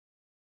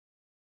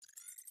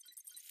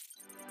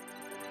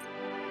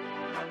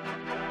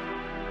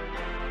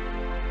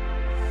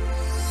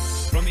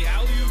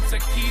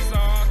Joseph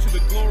Kizar to the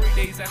glory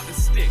days at the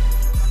stick.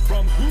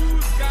 From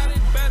who's got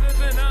it better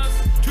than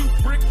us to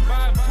brick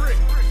by brick.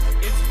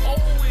 It's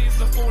always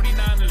the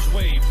 49ers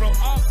way, from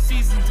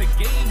off-season to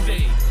game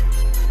day.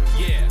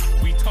 Yeah,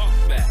 we talk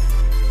back.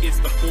 It's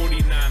the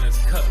 49ers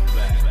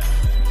cutback.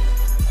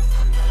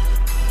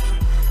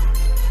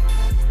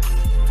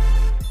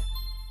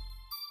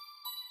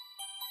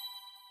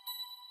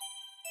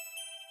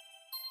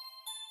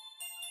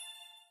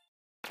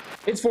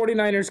 It's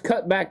 49ers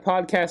Cutback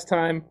podcast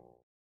time.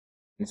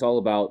 It's all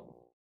about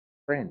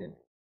Brandon.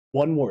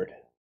 One word,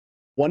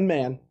 one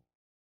man,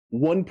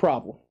 one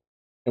problem.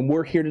 And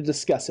we're here to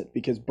discuss it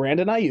because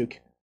Brandon Aiyuk,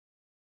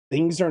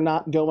 things are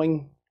not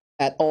going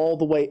at all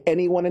the way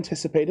anyone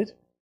anticipated.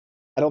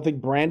 I don't think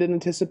Brandon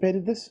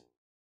anticipated this.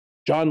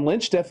 John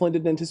Lynch definitely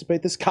didn't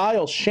anticipate this.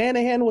 Kyle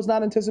Shanahan was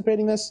not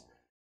anticipating this.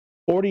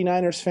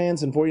 49ers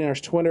fans and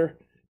 49ers Twitter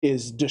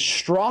is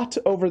distraught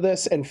over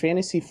this, and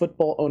fantasy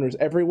football owners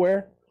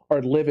everywhere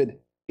are livid,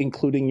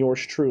 including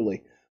yours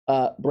truly.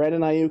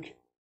 Brandon Aiyuk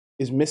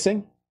is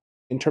missing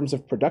in terms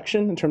of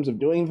production, in terms of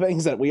doing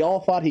things that we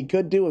all thought he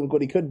could do and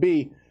what he could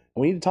be, and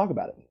we need to talk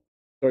about it.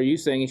 So are you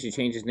saying he should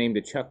change his name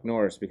to Chuck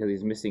Norris because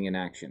he's missing in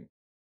action?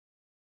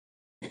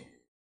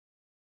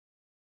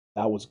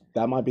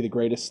 That might be the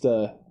greatest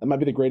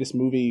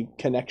movie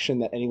connection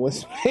that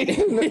anyone's made.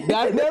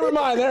 Never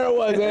mind, there it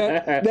was,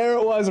 man. There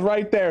it was,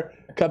 right there.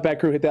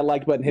 Cutback crew, hit that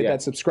like button, hit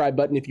that subscribe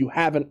button if you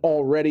haven't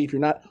already. If you're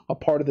not a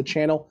part of the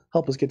channel,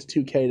 help us get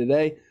to 2K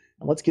today.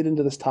 And let's get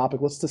into this topic.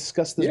 Let's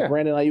discuss this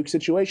Brandon Aiyuk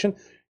situation,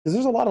 because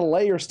there's a lot of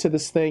layers to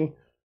this thing.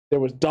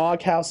 There was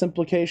doghouse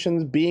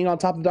implications, being on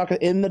top of the doghouse,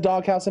 in the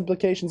doghouse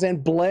implications,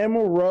 and Blam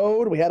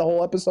Road. We had a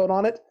whole episode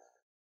on it.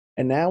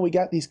 And now we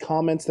got these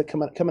comments that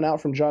coming out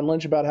from John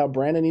Lynch about how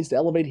Brandon needs to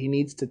elevate. He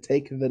needs to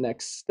take the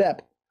next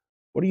step.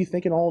 What are you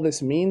thinking all of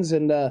this means,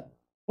 and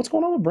what's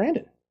going on with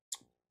Brandon?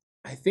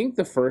 I think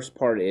the first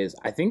part is,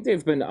 I think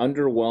they've been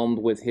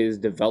underwhelmed with his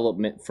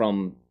development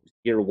from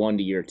year 1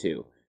 to year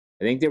 2.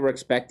 I think they were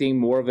expecting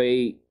more of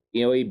a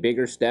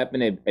bigger step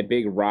and a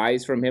big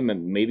rise from him,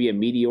 and maybe a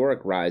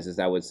meteoric rise, as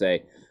I would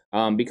say,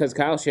 because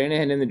Kyle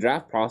Shanahan in the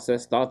draft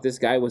process thought this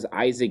guy was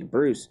Isaac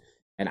Bruce.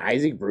 And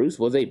Isaac Bruce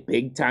was a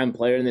big-time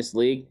player in this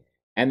league,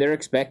 and they're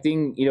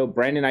expecting,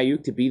 Brandon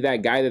Aiyuk to be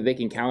that guy that they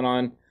can count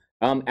on.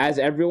 As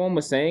everyone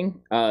was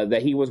saying,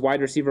 that he was wide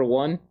receiver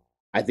 1.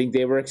 I think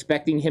they were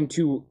expecting him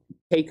to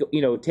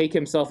take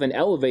himself and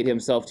elevate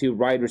himself to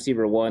wide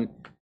receiver 1.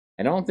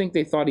 And I don't think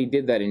they thought he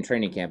did that in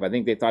training camp. I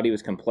think they thought he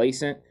was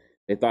complacent.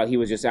 They thought he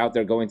was just out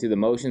there going through the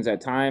motions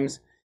at times,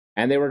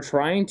 and they were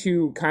trying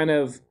to kind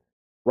of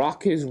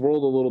rock his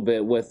world a little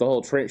bit with the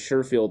whole Trent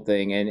Sherfield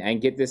thing,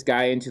 and get this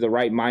guy into the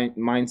right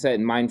mindset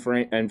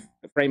and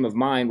frame of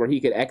mind where he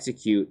could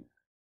execute.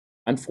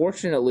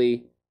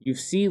 Unfortunately, you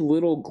see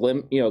little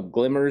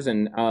glimmers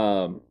and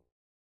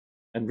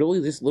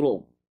really just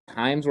little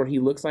times where he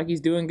looks like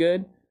he's doing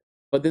good,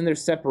 but then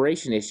there's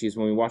separation issues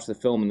when we watch the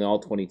film in the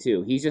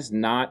All-22. He's just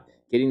not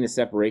getting the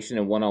separation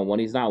in one-on-one.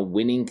 He's not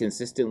winning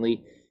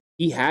consistently.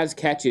 He has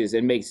catches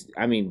and makes,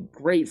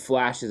 great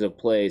flashes of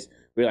plays.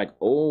 We're like,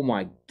 oh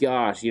my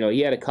gosh.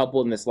 He had a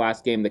couple in this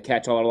last game, the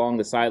catch all along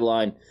the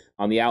sideline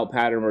on the out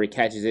pattern where he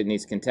catches it and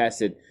he's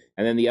contested.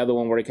 And then the other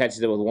one where he catches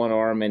it with one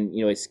arm and,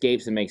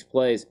 escapes and makes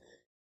plays.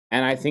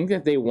 And I think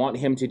that they want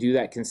him to do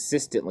that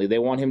consistently. They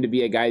want him to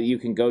be a guy that you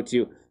can go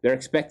to. They're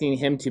expecting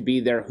him to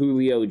be their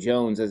Julio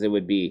Jones, as it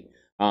would be.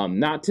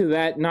 Not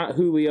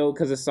Julio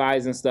because of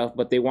size and stuff,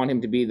 but they want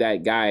him to be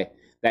that guy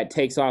that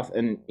takes off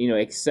and,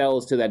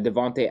 excels to that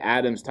Devontae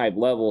Adams type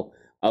level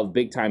of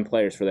big-time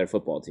players for their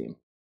football team.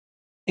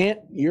 And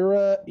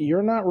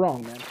you're not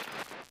wrong, man.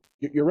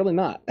 You're really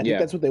not. I think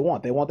that's what they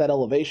want. They want that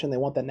elevation. They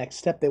want that next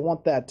step. They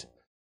want that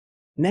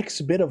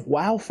next bit of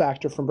wow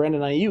factor from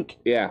Brandon Aiyuk.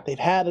 Yeah. They've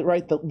had it,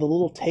 right, the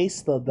little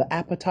taste, the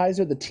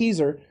appetizer, the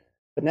teaser,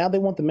 but now they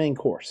want the main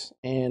course.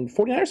 And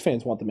 49ers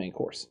fans want the main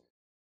course.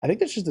 I think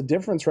there's just a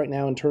difference right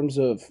now in terms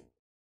of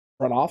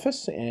front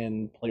office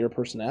and player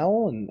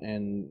personnel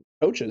and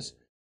coaches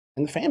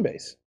and the fan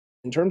base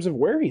in terms of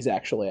where he's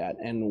actually at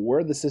and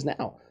where this is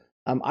now.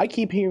 I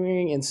keep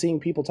hearing and seeing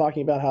people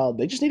talking about how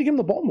they just need to give him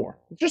the ball more.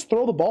 Just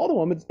throw the ball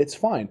to him. It's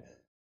fine.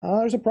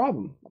 There's a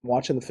problem. I'm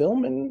watching the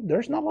film, and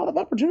there's not a lot of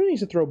opportunities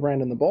to throw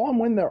Brandon the ball. And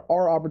when there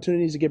are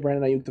opportunities to get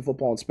Brandon Aiyuk the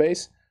football in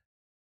space,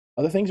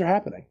 other things are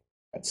happening.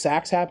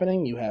 Sacks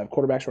happening. You have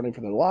quarterbacks running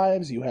for their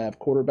lives. You have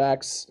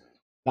quarterbacks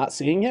not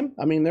seeing him.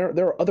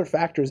 There are other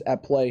factors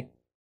at play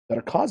that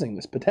are causing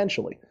this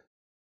potentially.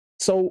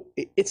 So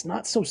it's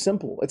not so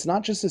simple. It's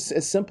not just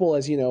as simple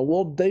as,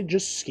 they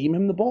just scheme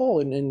him the ball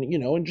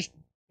and just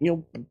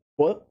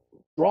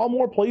draw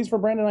more plays for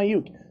Brandon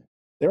Aiyuk.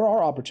 There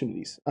are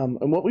opportunities.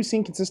 And what we've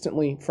seen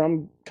consistently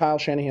from Kyle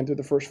Shanahan through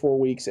the first 4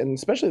 weeks, and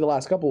especially the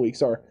last couple of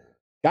weeks, are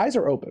guys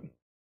are open.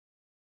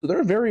 So there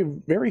are very,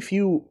 very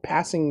few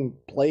passing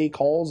play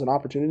calls and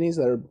opportunities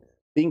that are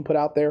being put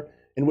out there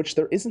in which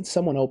there isn't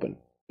someone open.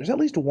 There's at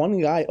least one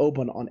guy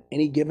open on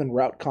any given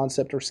route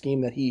concept or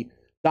scheme that he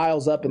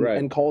dials up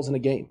and calls in a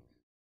game.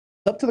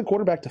 It's up to the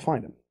quarterback to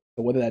find him.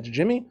 So whether that's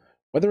Jimmy,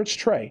 whether it's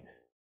Trey,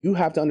 You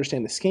have to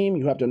understand the scheme.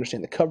 You have to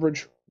understand the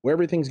coverage, where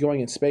everything's going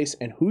in space,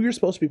 and who you're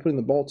supposed to be putting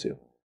the ball to.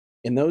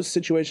 In those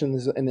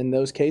situations and in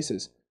those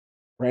cases,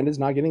 Brandon's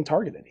not getting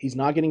targeted. He's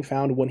not getting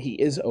found when he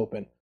is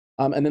open.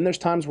 And then there's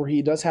times where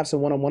he does have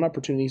some one-on-one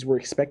opportunities. We're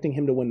expecting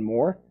him to win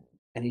more,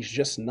 and he's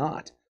just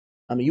not.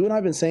 You and I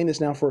have been saying this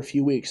now for a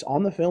few weeks.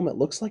 On the film, it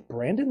looks like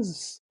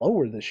Brandon's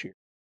slower this year.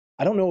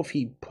 I don't know if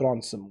he put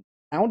on some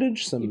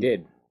poundage,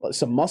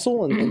 some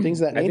muscle and things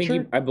of that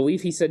nature. I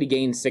believe he said he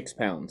gained 6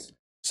 pounds.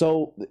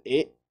 So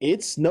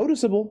it's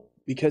noticeable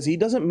because he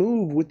doesn't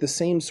move with the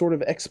same sort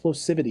of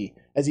explosivity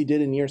as he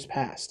did in years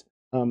past.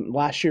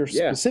 Last year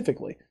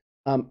specifically,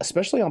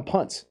 especially on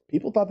punts.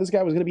 People thought this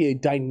guy was going to be a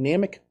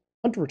dynamic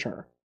punt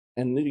returner.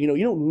 And, you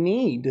don't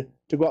need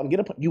to go out and get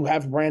a punt. You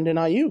have Brandon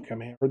Aiyuk. I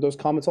mean, I heard those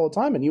comments all the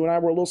time, and you and I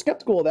were a little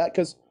skeptical of that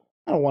because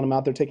I don't want him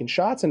out there taking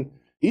shots. And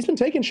he's been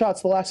taking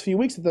shots the last few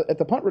weeks at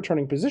the punt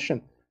returning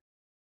position.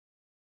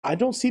 I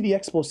don't see the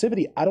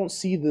explosivity. I don't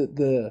see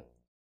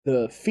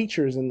the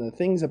features and the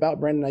things about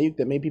Brandon Aiyuk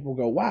that made people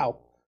go, wow,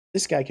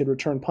 this guy could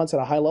return punts at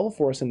a high level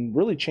for us and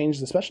really change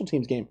the special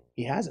teams game.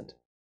 He hasn't.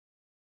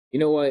 You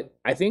know what?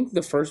 I think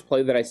the first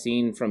play that I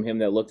seen from him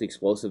that looked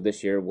explosive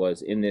this year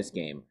was in this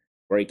game,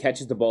 where he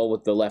catches the ball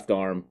with the left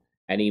arm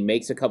and he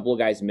makes a couple of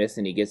guys miss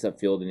and he gets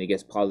upfield and he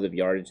gets positive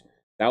yardage.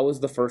 That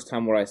was the first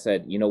time where I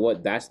said, you know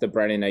what? That's the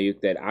Brandon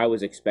Aiyuk that I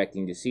was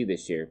expecting to see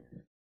this year.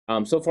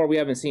 So far, we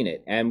haven't seen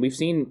it, and we've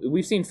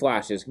seen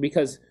flashes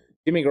because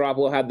Jimmy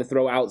Garoppolo had the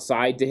throw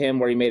outside to him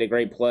where he made a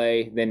great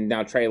play. Then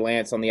now Trey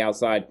Lance on the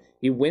outside.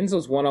 He wins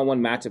those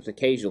one-on-one matchups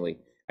occasionally.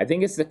 I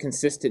think it's the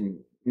consistent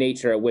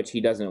nature at which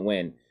he doesn't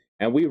win.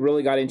 And we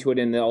really got into it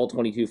in the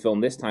All-22 film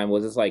this time.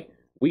 It's like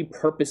we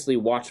purposely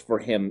watched for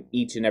him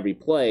each and every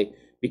play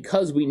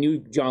because we knew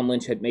John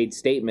Lynch had made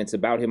statements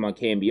about him on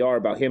KNBR,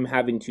 about him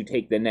having to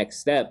take the next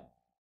step.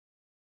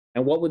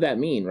 And what would that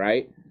mean,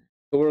 right?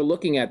 So we're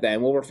looking at that,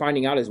 and what we're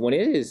finding out is when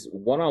it is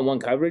one-on-one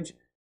coverage,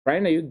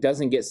 Brandon Aiyuk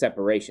doesn't get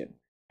separation.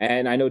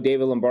 And I know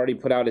David Lombardi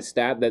put out a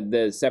stat that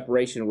the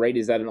separation rate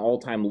is at an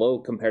all-time low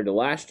compared to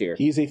last year.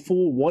 He's a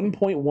full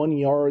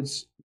 1.1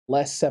 yards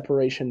less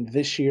separation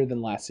this year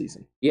than last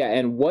season. Yeah,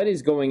 and what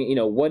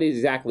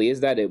exactly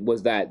is that?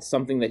 Was that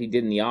something that he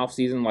did in the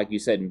offseason, like you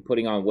said, in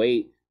putting on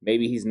weight?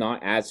 Maybe he's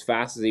not as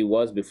fast as he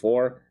was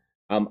before.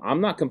 I'm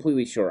not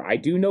completely sure. I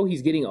do know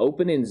he's getting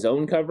open in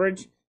zone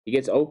coverage. He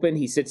gets open,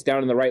 he sits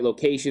down in the right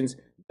locations.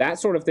 That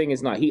sort of thing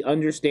is not. He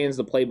understands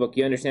the playbook.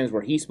 He understands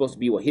where he's supposed to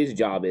be, what his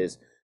job is.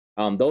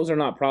 Those are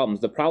not problems.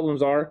 The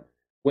problems are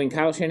when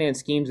Kyle Shanahan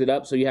schemes it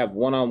up so you have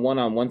one-on-one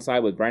on one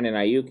side with Brandon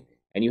Aiyuk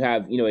and you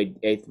have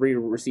a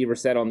three-receiver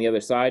set on the other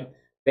side.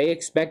 They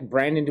expect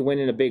Brandon to win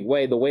in a big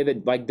way, the way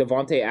that like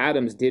Davante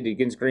Adams did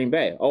against Green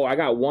Bay. Oh, I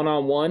got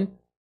one-on-one.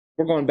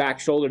 We're going back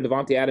shoulder.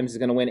 Davante Adams is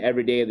going to win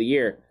every day of the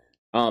year.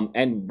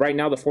 And right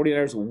now the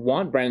 49ers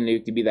want Brandon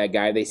Aiyuk to be that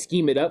guy. They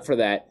scheme it up for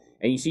that.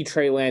 And you see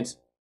Trey Lance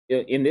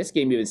in this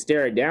game even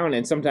stare it down,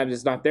 and sometimes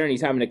it's not there, and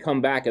he's having to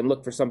come back and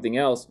look for something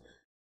else.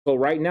 So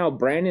right now,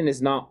 Brandon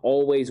is not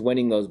always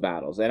winning those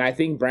battles. And I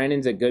think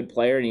Brandon's a good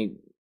player, and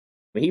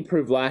he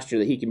proved last year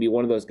that he can be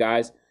one of those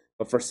guys.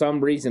 But for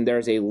some reason,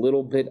 there's a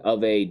little bit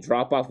of a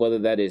drop-off, whether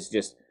that is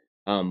just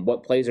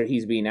what plays are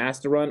he's being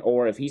asked to run,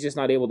 or if he's just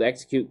not able to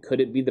execute,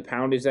 could it be the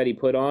poundage that he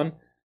put on?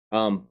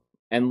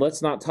 And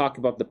let's not talk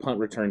about the punt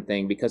return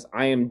thing, because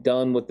I am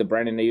done with the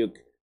Brandon Aiyuk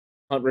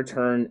punt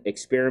return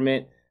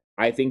experiment.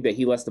 I think that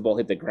he lets the ball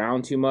hit the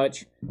ground too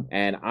much,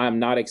 and I'm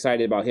not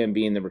excited about him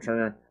being the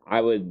returner. I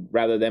would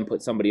rather than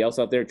put somebody else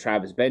out there,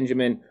 Travis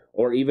Benjamin,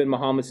 or even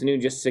Mohamed Sanu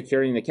just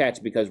securing the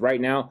catch, because right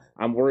now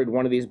I'm worried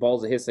one of these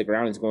balls that hits the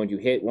ground is going to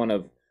hit one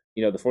of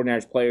the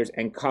 49ers players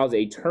and cause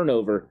a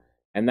turnover,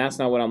 and that's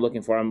not what I'm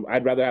looking for.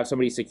 I'd rather have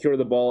somebody secure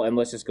the ball and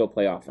let's just go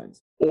play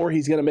offense. Or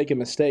he's going to make a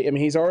mistake. I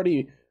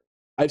mean,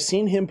 I've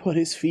seen him put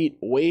his feet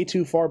way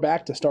too far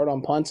back to start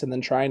on punts and then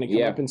trying to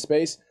come up in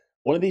space.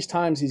 One of these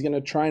times he's going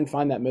to try and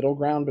find that middle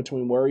ground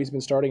between where he's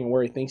been starting and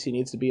where he thinks he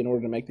needs to be in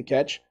order to make the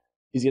catch.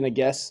 He's going to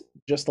guess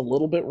just a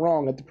little bit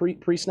wrong at the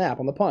pre-snap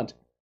on the punt.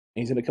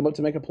 And he's going to come up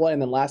to make a play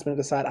and then last minute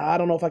decide, I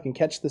don't know if I can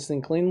catch this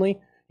thing cleanly.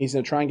 He's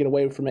going to try and get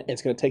away from it.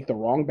 It's going to take the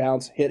wrong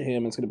bounce, hit him,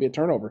 and it's going to be a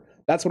turnover.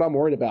 That's what I'm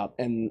worried about.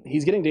 And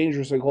he's getting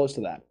dangerously close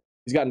to that.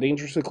 He's gotten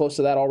dangerously close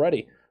to that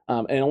already.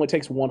 And it only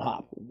takes one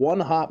hop.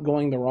 One hop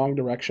going the wrong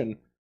direction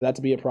for that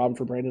to be a problem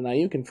for Brandon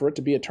Aiyuk and for it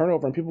to be a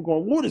turnover. And people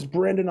going, what is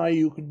Brandon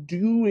Aiyuk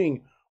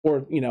doing?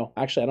 Or,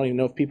 actually, I don't even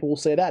know if people will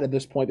say that at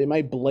this point. They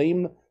might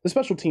blame the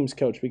special teams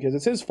coach because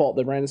it's his fault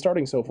that Brandon's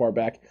starting so far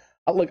back.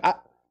 Look,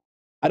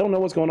 I don't know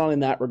what's going on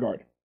in that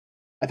regard.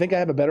 I think I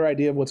have a better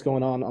idea of what's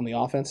going on the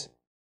offense.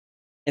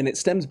 And it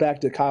stems back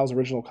to Kyle's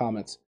original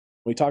comments.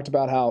 We talked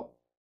about how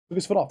he took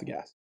his foot off the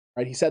gas,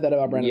 right? He said that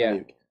about Brandon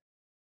Aiyuk.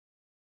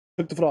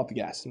 Took the foot off the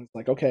gas. And it's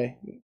like, okay,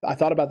 I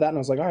thought about that and I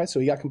was like, all right,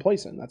 so he got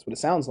complacent. That's what it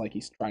sounds like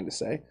he's trying to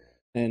say.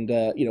 And,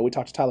 we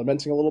talked to Tyler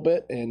Bensing a little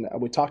bit, and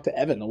we talked to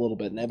Evan a little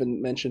bit. And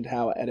Evan mentioned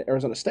how at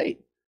Arizona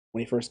State,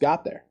 when he first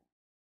got there,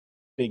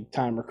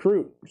 big-time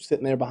recruit,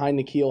 sitting there behind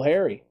N'Keal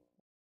Harry.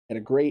 Had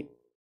a great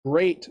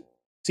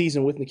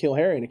season with N'Keal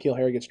Harry, and N'Keal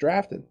Harry gets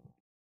drafted.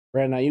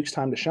 Brandon Ayuk's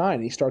time to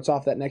shine. He starts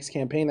off that next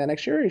campaign, that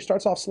next year, he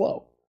starts off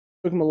slow.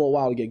 Took him a little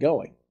while to get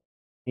going.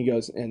 He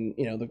goes, and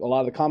a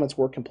lot of the comments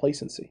were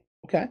complacency.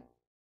 Okay.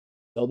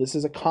 So this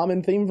is a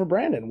common theme for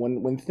Brandon.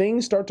 When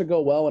things start to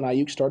go well and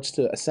Ayuk starts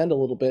to ascend a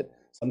little bit,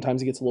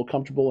 sometimes he gets a little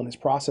comfortable in his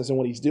process and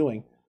what he's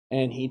doing,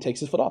 and he takes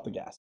his foot off the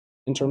gas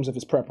in terms of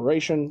his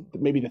preparation,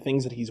 maybe the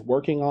things that he's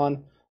working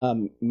on.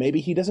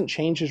 Maybe he doesn't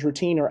change his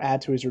routine or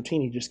add to his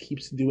routine. He just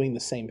keeps doing the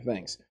same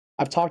things.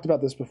 I've talked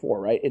about this before,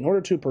 right? In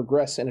order to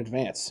progress and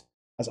advance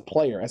as a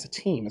player, as a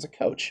team, as a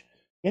coach,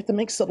 you have to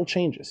make subtle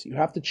changes. You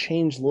have to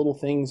change little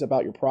things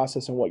about your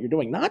process and what you're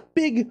doing. Not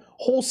big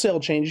wholesale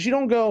changes. You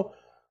don't go,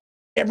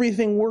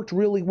 everything worked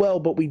really well,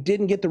 but we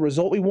didn't get the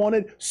result we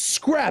wanted.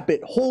 Scrap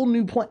it. Whole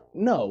new plan.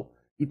 No.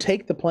 You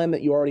take the plan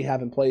that you already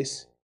have in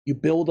place. You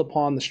build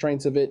upon the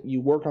strengths of it.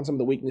 You work on some of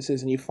the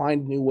weaknesses, and you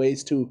find new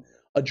ways to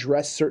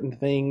address certain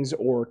things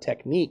or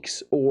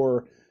techniques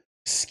or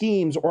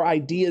schemes or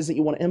ideas that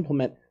you want to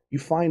implement. You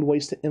find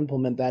ways to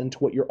implement that into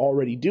what you're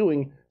already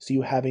doing, so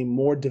you have a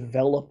more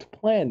developed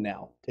plan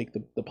now. Take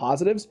the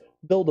positives,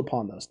 build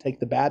upon those. Take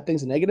the bad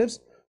things and negatives.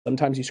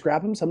 Sometimes you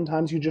scrap them.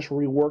 Sometimes you just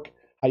rework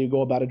how you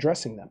go about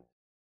addressing them.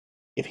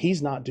 If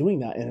he's not doing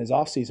that in his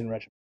offseason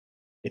regimen,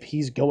 if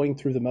he's going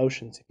through the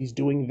motions, if he's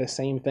doing the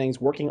same things,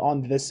 working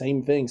on the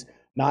same things,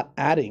 not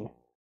adding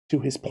to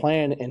his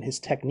plan and his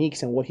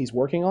techniques and what he's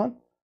working on,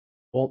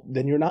 well,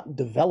 then you're not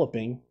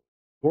developing,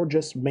 you're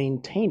just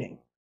maintaining.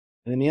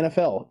 And in the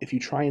NFL, if you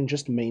try and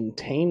just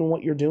maintain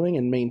what you're doing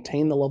and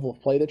maintain the level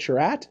of play that you're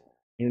at,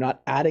 you're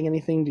not adding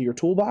anything to your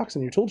toolbox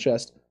and your tool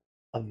chest,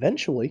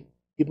 eventually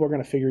people are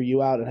going to figure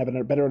you out and have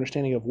a better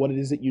understanding of what it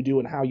is that you do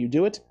and how you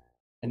do it.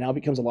 And now it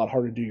becomes a lot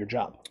harder to do your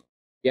job.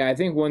 Yeah, I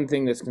think one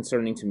thing that's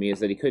concerning to me is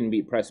that he couldn't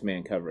beat press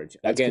man coverage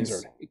against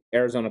concerning.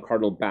 Arizona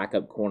Cardinal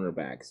backup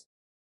cornerbacks.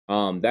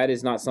 That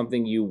is not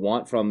something you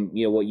want from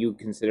what you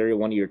consider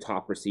one of your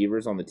top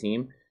receivers on the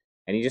team,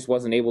 and he just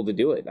wasn't able to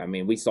do it. I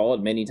mean, we saw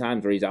it many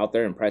times where he's out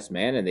there in press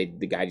man, and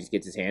the guy just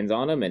gets his hands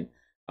on him, and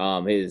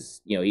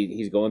he's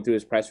going through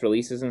his press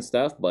releases and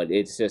stuff, but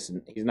it's just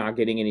he's not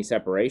getting any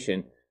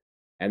separation.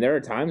 And there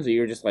are times where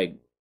you're just like,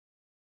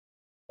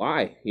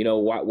 why?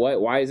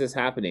 Why is this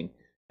happening?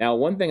 Now,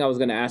 one thing I was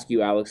going to ask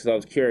you, Alex, because I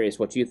was curious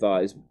what you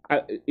thought is,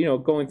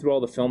 going through all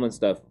the film and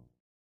stuff.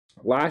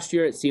 Last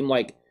year, it seemed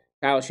like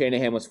Kyle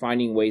Shanahan was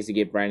finding ways to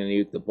get Brandon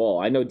Ayuk the ball.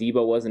 I know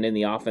Debo wasn't in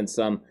the offense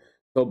some,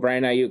 so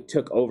Brandon Ayuk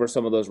took over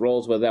some of those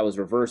roles, whether that was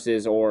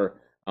reverses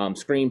or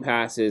screen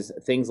passes,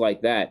 things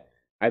like that.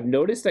 I've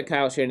noticed that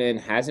Kyle Shanahan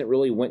hasn't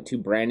really went to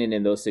Brandon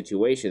in those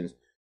situations.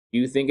 Do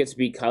you think it's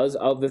because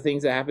of the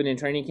things that happened in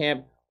training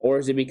camp? Or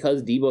is it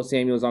because Debo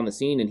Samuel's on the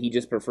scene and he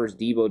just prefers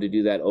Debo to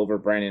do that over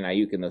Brandon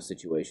Ayuk in those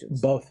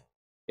situations? Both.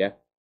 Yeah.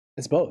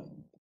 It's both.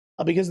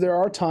 Because there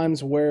are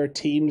times where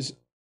teams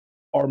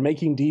are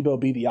making Debo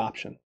be the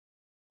option.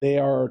 They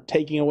are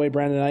taking away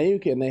Brandon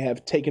Ayuk and they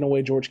have taken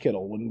away George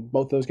Kittle when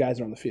both those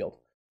guys are on the field.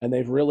 And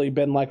they've really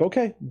been like,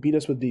 okay, beat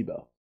us with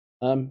Debo.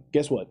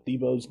 Guess what?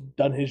 Debo's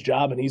done his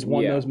job and he's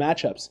won those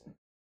matchups.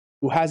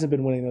 Who hasn't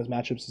been winning those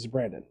matchups is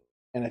Brandon.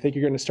 And I think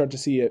you're going to start to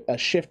see a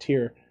shift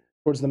here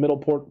towards the middle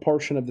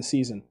portion of the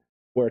season,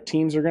 where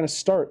teams are going to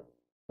start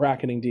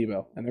bracketing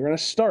Debo, and they're going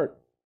to start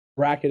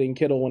bracketing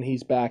Kittle when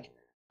he's back,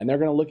 and they're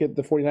going to look at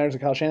the 49ers and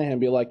Kyle Shanahan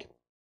and be like,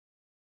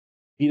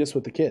 beat us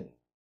with the kid.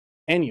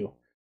 Can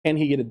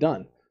he get it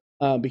done?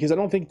 Because I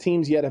don't think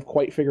teams yet have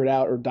quite figured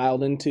out or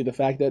dialed into the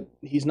fact that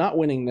he's not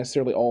winning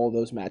necessarily all of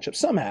those matchups.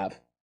 Some have.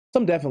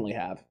 Some definitely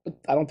have. But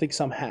I don't think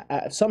some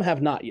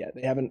have not yet.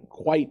 They haven't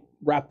quite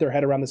wrapped their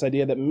head around this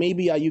idea that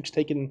maybe Ayuk's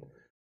taken –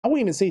 I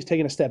wouldn't even say he's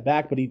taken a step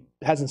back, but he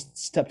hasn't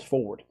stepped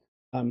forward.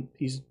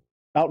 He's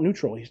about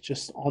neutral. He's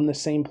just on the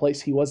same place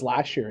he was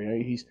last year.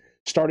 He's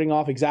starting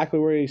off exactly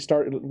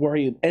where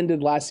he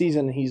ended last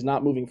season. And he's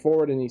not moving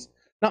forward, and he's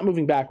not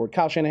moving backward.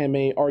 Kyle Shanahan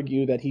may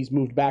argue that he's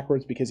moved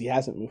backwards because he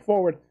hasn't moved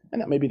forward,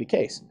 and that may be the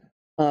case.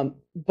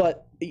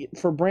 But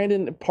for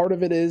Brandon, part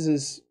of it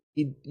is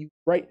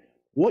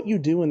what you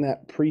do in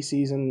that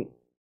preseason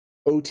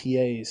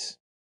OTAs,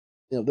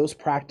 those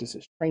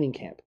practices, training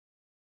camp,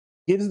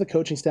 gives the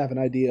coaching staff an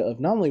idea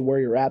of not only where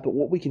you're at, but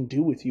what we can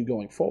do with you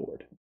going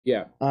forward.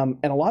 Yeah. And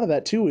a lot of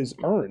that, too, is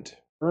earned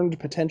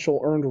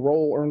potential, earned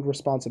role, earned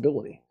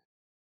responsibility.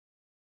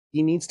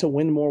 He needs to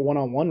win more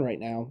one-on-one right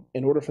now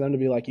in order for them to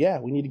be like,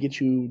 yeah, we need to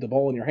get you the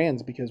ball in your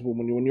hands, because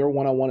when you're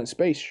one-on-one in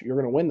space, you're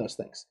going to win those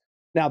things.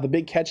 Now, the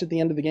big catch at the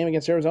end of the game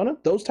against Arizona,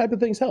 those type of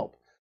things help.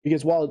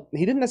 Because while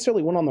he didn't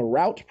necessarily win on the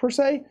route per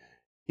se,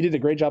 he did a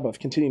great job of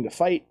continuing to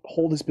fight,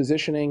 hold his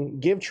positioning,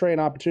 give Trey an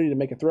opportunity to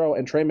make a throw,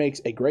 and Trey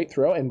makes a great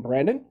throw, and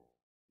Brandon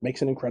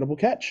makes an incredible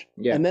catch.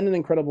 Yeah. And then an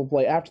incredible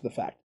play after the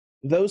fact.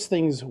 Those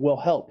things will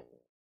help,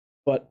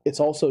 but it's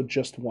also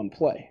just one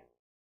play.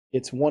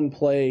 It's one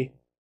play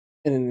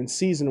in a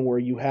season where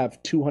you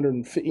have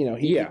 250,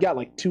 he got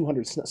like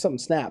 200 something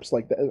snaps.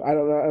 Like I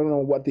don't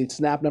know what the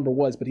snap number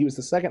was, but he was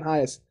the second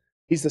highest.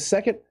 He's the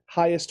second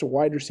highest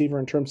wide receiver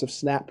in terms of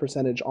snap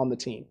percentage on the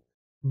team,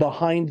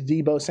 behind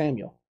Debo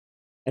Samuel.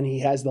 And he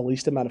has the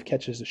least amount of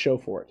catches to show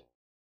for it.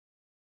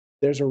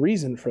 There's a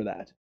reason for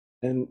that.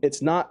 And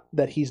it's not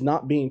that he's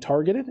not being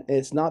targeted.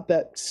 It's not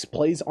that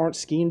plays aren't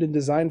schemed and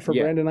designed for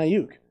Brandon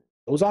Ayuk.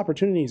 Those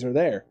opportunities are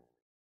there.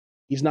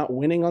 He's not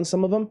winning on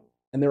some of them,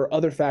 and there are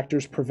other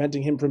factors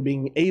preventing him from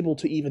being able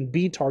to even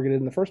be targeted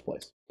in the first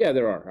place. Yeah,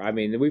 there are. I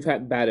mean, we've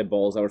had batted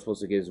balls that were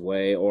supposed to get his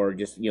way, or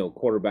just,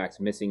 quarterbacks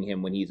missing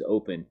him when he's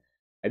open.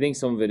 I think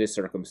some of it is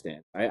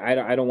circumstance. I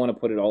don't want to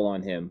put it all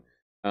on him,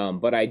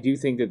 but I do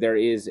think that there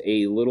is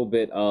a little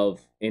bit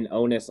of an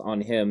onus on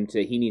him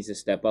he needs to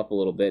step up a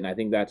little bit, and I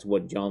think that's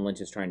what John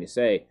Lynch is trying to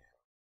say.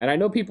 And I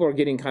know people are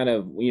getting kind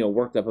of,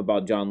 worked up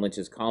about John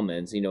Lynch's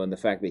comments, and the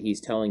fact that he's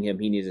telling him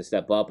he needs to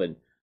step up, and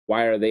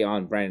why are they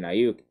on Brandon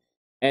Ayuk?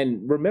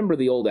 And remember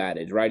the old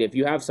adage, right? If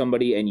you have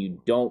somebody and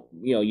you don't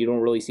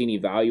really see any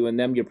value in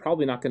them, you're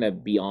probably not going to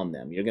be on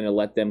them. You're going to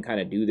let them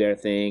kind of do their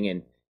thing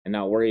and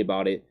not worry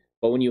about it.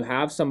 But when you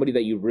have somebody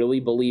that you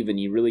really believe in,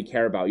 you really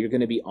care about, you're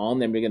going to be on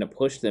them, you're going to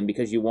push them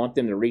because you want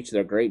them to reach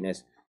their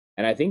greatness.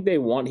 And I think they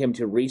want him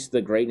to reach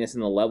the greatness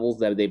and the levels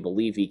that they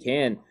believe he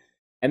can.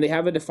 And they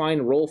have a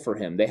defined role for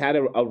him. They had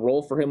a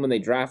role for him when they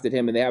drafted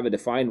him, and they have a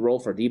defined role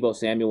for Deebo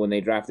Samuel when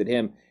they drafted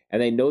him.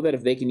 And they know that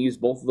if they can use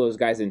both of those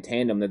guys in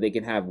tandem, that they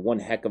can have one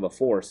heck of a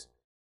force.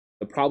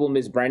 The problem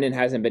is Brandon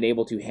hasn't been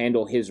able to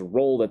handle his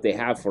role that they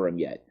have for him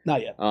yet.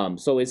 Not yet.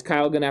 So is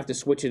Kyle going to have to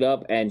switch it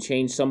up and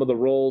change some of the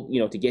role,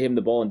 to get him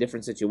the ball in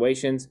different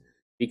situations?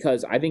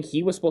 Because I think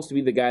he was supposed to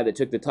be the guy that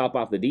took the top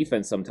off the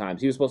defense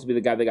sometimes. He was supposed to be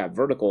the guy that got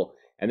vertical,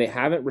 and they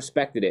haven't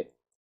respected it.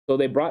 So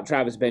they brought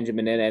Travis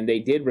Benjamin in, and they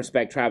did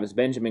respect Travis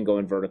Benjamin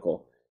going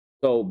vertical.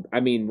 So, I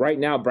mean, right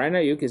now,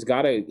 Brandon Ayuk has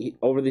got to,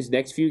 over these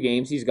next few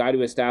games, he's got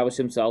to establish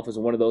himself as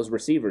one of those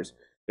receivers.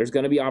 There's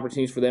going to be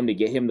opportunities for them to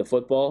get him the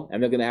football,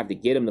 and they're going to have to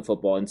get him the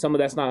football. And some of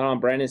that's not on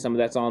Brandon, some of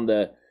that's on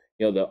the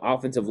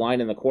offensive line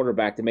and the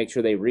quarterback to make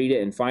sure they read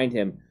it and find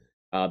him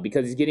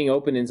because he's getting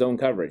open in zone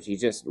coverage.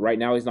 Right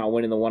now, he's not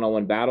winning the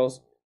one-on-one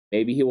battles.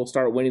 Maybe he will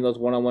start winning those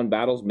one-on-one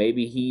battles.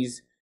 Maybe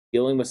he's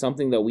dealing with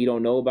something that we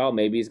don't know about.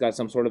 Maybe he's got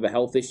some sort of a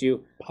health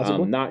issue.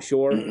 Possibly. Not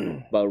sure.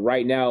 But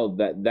right now,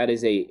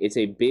 it's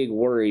a big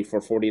worry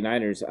for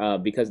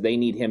 49ers because they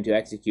need him to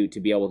execute to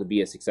be able to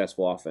be a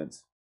successful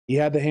offense. He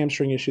had the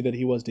hamstring issue that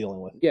he was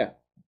dealing with. Yeah.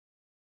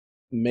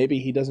 Maybe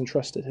he doesn't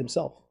trust it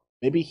himself.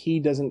 Maybe he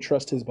doesn't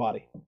trust his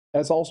body.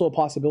 That's also a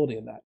possibility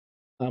in that.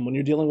 When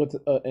you're dealing with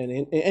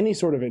any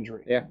sort of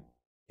injury. Yeah.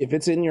 If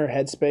it's in your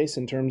headspace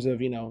in terms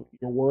of, you're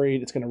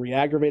worried it's going to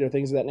re-aggravate or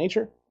things of that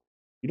nature,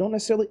 you don't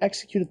necessarily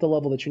execute at the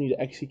level that you need to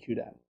execute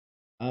at.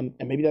 And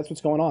maybe that's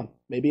what's going on.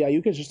 Maybe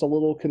Ayuk is just a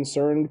little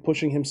concerned,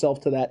 pushing himself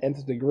to that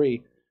nth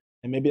degree.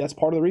 And maybe that's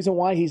part of the reason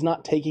why he's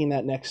not taking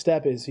that next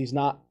step is he's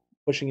not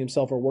pushing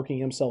himself or working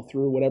himself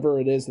through whatever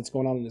it is that's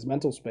going on in his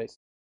mental space.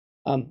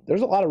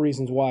 There's a lot of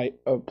reasons why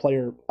a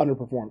player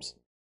underperforms.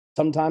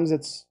 Sometimes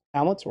it's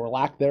talent or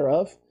lack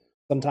thereof.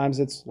 Sometimes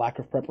it's lack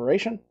of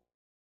preparation.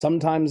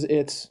 Sometimes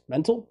it's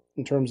mental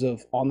in terms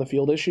of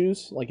on-the-field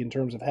issues, like in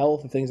terms of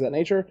health and things of that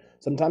nature.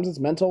 Sometimes it's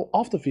mental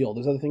off the field.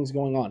 There's other things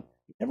going on.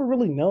 You never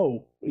really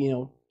know,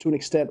 to an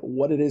extent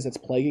what it is that's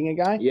plaguing a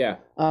guy. Yeah.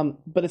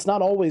 But it's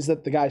not always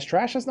that the guy's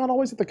trash. It's not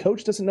always that the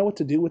coach doesn't know what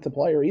to do with the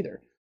player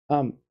either.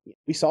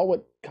 We saw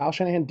what Kyle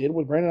Shanahan did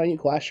with Brandon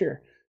Ayuk last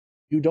year.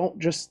 You don't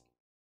just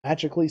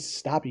magically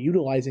stop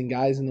utilizing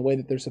guys in the way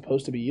that they're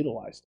supposed to be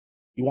utilized.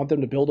 You want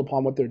them to build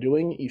upon what they're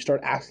doing. You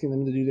start asking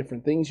them to do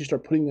different things. You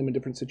start putting them in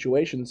different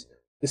situations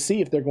to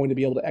see if they're going to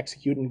be able to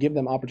execute and give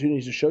them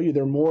opportunities to show you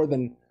they're more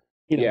than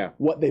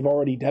what they've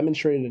already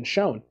demonstrated and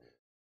shown.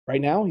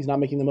 Right now, he's not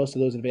making the most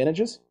of those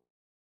advantages,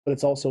 but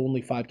it's also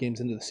only 5 games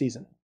into the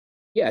season.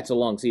 Yeah, it's a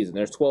long season.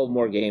 There's 12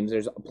 more games.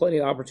 There's plenty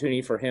of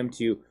opportunity for him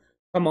to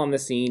come on the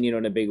scene,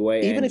 in a big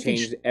way and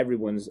change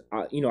everyone's,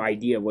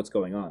 idea of what's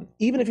going on.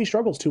 Even if he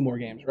struggles 2 more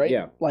games, right?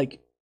 Yeah. Like,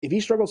 if he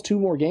struggles 2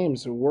 more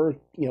games, we're,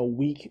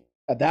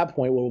 at that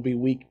point, we'll be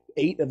week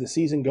 8 of the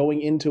season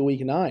going into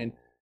week 9,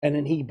 and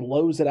then he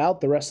blows it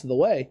out the rest of the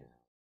way,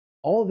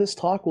 all of this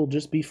talk will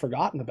just be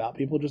forgotten about.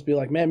 People will just be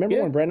like, man,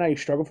 remember when Brandon Ayuk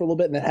struggled for a little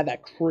bit and then had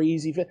that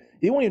crazy fit?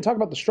 You won't even talk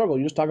about the struggle.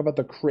 You just talk about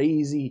the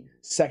crazy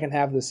second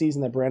half of the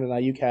season that Brandon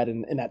Ayuk had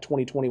in that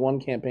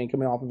 2021 campaign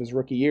coming off of his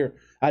rookie year.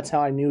 That's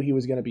how I knew he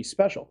was going to be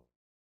special.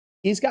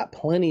 He's got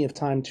plenty of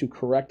time to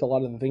correct a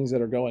lot of the things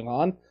that are going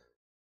on,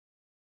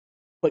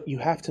 but you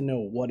have to know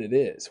what it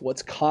is,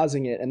 what's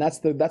causing it. And that's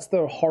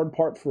the hard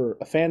part for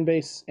a fan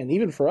base and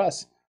even for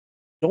us.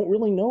 Don't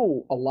really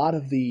know a lot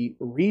of the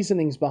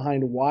reasonings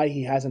behind why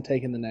he hasn't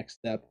taken the next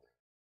step.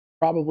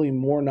 Probably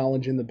more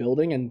knowledge in the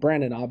building, and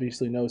Brandon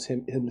obviously knows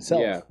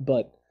himself. Yeah.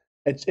 But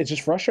it's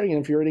just frustrating and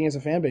infuriating as a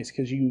fan base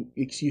because you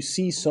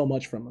see so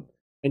much from him,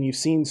 and you've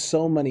seen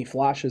so many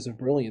flashes of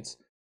brilliance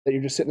that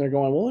you're just sitting there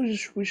going, well,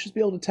 we should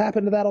be able to tap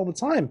into that all the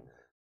time.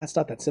 That's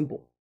not that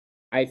simple.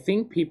 I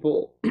think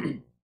people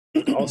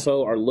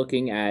also are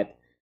looking at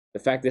the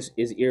fact this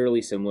is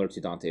eerily similar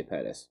to Dante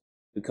Pettis,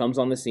 who comes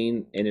on the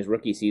scene in his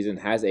rookie season,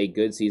 has a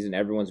good season.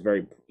 Everyone's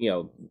very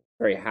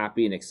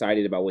happy and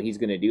excited about what he's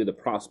going to do, the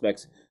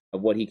prospects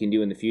of what he can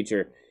do in the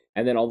future.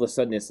 And then all of a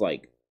sudden it's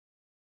like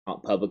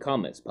public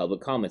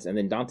comments, and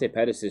then Dante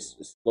Pettis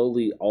is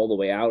slowly all the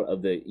way out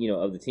of the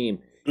of the team,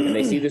 and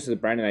they see this with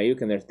Brandon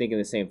Ayuk, and they're thinking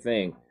the same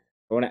thing.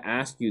 I want to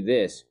ask you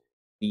this: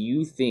 do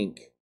you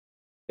think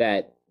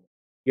that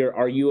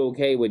are you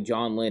okay with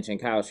John Lynch and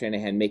Kyle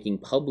Shanahan making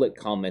public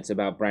comments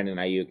about Brandon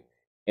Ayuk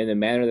in the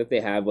manner that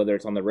they have, whether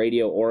it's on the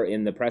radio or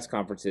in the press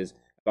conferences,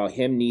 about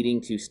him needing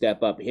to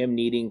step up, him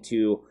needing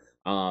to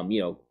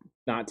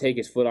not take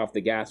his foot off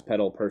the gas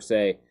pedal per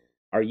se?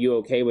 Are you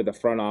okay with the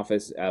front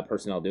office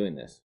personnel doing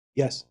this?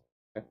 Yes,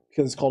 okay.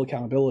 Because it's called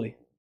accountability.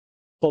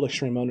 It's called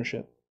extreme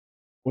ownership.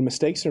 When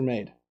mistakes are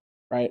made,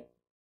 right?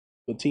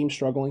 The team's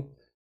struggling.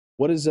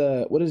 What is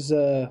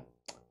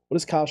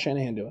Kyle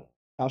Shanahan doing?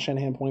 Kyle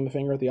Shanahan pointing the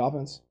finger at the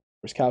offense?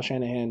 Or is Kyle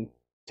Shanahan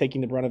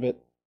taking the brunt of it,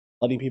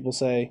 letting people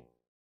say,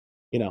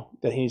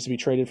 that he needs to be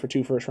traded for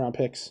 2 first-round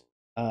picks?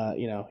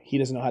 He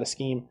doesn't know how to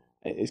scheme.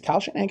 Is Kyle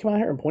Shanahan coming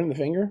out here and pointing the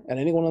finger at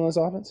anyone on this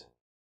offense?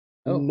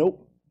 Oh.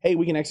 Nope. Hey,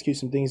 we can execute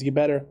some things, get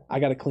better. I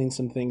got to clean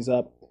some things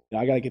up.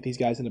 I got to get these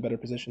guys into better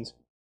positions.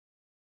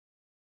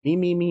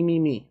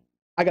 Me.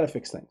 I got to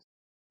fix things,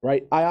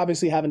 right? I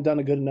obviously haven't done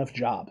a good enough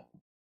job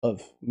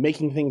of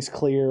making things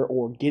clear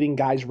or getting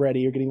guys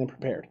ready or getting them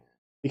prepared,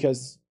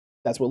 because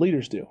that's what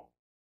leaders do.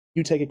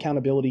 You take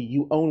accountability.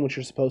 You own what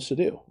you're supposed to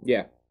do.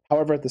 Yeah.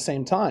 However, at the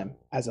same time,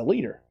 as a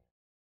leader,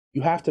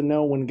 you have to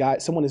know when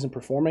someone isn't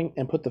performing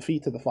and put the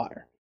feet to the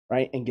fire,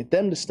 right? And get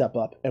them to step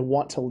up and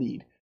want to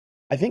lead.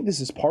 I think this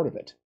is part of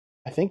it.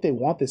 I think they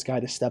want this guy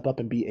to step up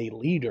and be a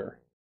leader.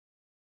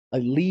 A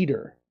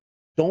leader.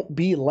 Don't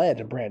be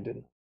led,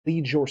 Brandon.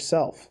 Lead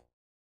yourself.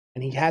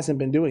 And he hasn't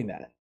been doing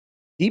that.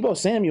 Deebo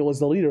Samuel is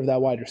the leader of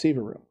that wide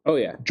receiver room. Oh,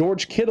 yeah.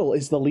 George Kittle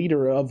is the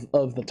leader of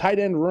the tight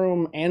end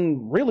room,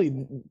 and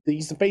really,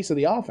 he's the face of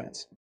the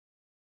offense.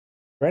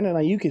 Brandon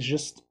Ayuk is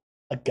just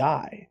a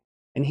guy.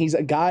 And he's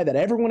a guy that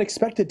everyone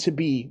expected to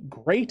be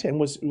great, and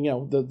was,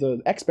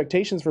 the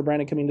expectations for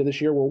Brandon coming into this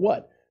year were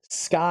what?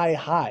 Sky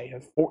high,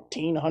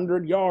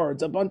 1,400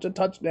 yards, a bunch of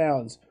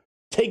touchdowns.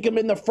 Take him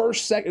in the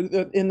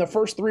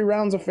first 3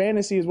 rounds of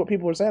fantasy is what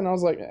people are saying. And I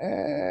was like,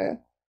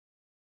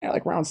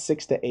 like round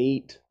 6 to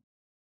 8.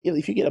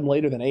 If you get him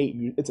later than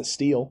 8, it's a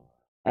steal.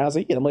 And I was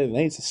like, get him later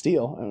than 8, it's a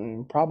steal. I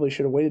mean, probably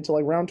should have waited till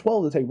like round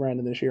 12 to take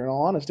Brandon this year, in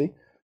all honesty.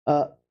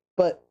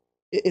 But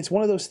it's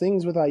one of those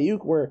things with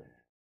Ayuk where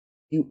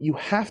you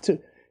have to,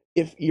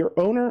 if your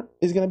owner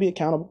is going to be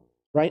accountable,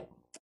 right?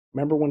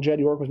 Remember when Jed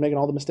York was making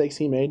all the mistakes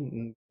he made,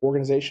 and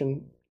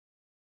organization,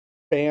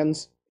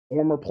 fans,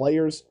 former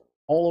players,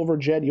 all over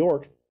Jed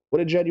York. What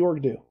did Jed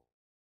York do?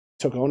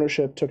 Took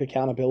ownership, took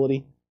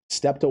accountability,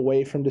 stepped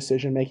away from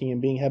decision-making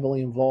and being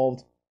heavily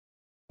involved,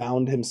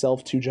 found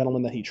himself 2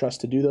 gentlemen that he trusts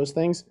to do those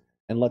things,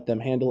 and let them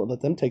handle it, let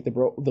them take the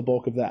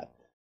bulk of that.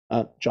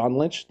 John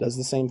Lynch does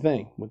the same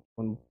thing.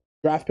 When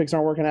draft picks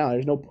aren't working out,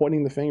 there's no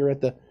pointing the finger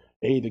at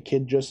hey, the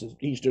kid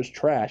he's just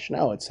trash.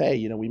 No, it's,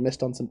 hey, we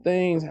missed on some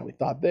things, and we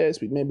thought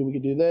this, maybe we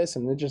could do this,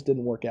 and it just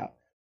didn't work out.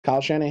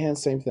 Kyle Shanahan,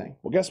 same thing.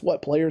 Well, guess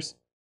what, players?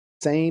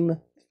 Same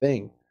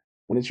thing.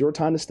 When it's your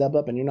time to step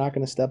up and you're not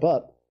going to step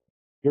up,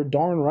 you're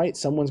darn right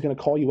someone's going to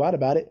call you out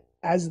about it,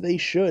 as they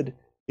should.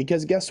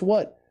 Because guess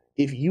what?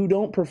 If you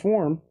don't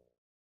perform,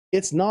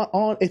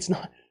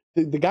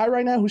 the guy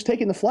right now who's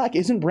taking the flack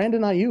isn't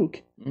Brandon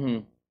Ayuk.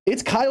 Mm-hmm.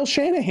 It's Kyle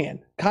Shanahan.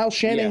 Kyle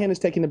Shanahan is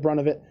taking the brunt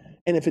of it.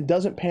 And if it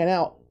doesn't pan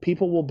out,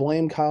 people will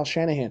blame Kyle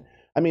Shanahan.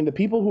 I mean, the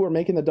people who are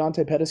making the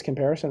Dante Pettis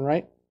comparison,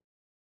 right?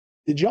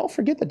 Did y'all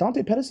forget that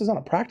Dante Pettis is on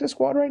a practice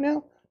squad right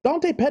now?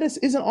 Dante Pettis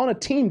isn't on a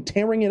team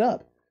tearing it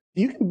up.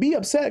 You can be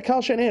upset at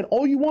Kyle Shanahan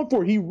all you want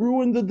for. He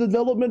ruined the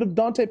development of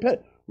Dante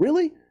Pettis.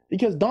 Really?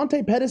 Because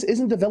Dante Pettis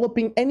isn't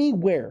developing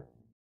anywhere.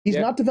 He's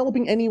not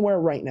developing anywhere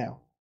right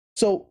now.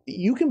 So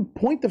you can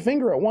point the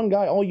finger at one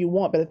guy all you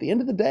want, but at the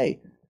end of the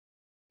day,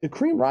 the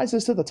cream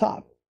rises to the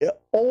top. It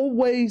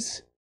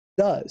always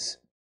does.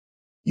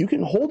 You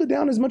can hold it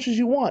down as much as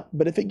you want,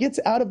 but if it gets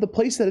out of the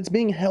place that it's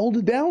being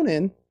held down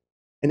in,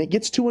 and it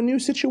gets to a new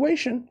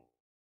situation,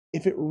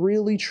 if it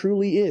really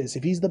truly is,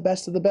 if he's the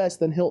best of the best,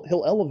 then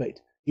he'll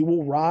elevate. He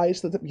will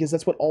rise because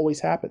that's what always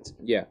happens.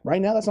 Yeah.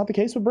 Right now, that's not the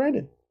case with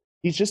Brandon.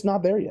 He's just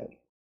not there yet.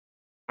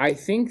 I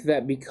think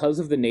that because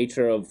of the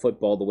nature of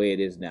football the way it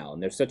is now,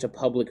 and there's such a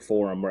public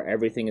forum where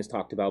everything is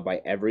talked about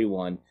by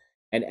everyone,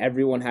 and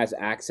everyone has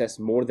access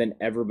more than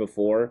ever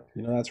before.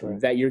 That's right.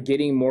 That you're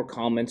getting more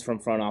comments from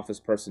front office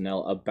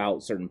personnel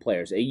about certain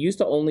players. It used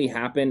to only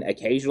happen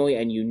occasionally,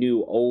 and you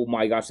knew, oh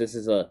my gosh, this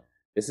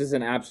is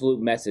an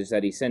absolute message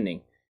that he's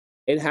sending.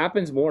 It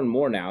happens more and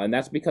more now, and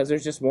that's because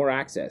there's just more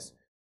access.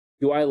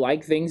 Do I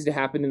like things to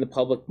happen in the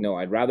public? No,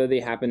 I'd rather they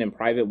happen in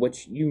private,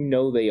 which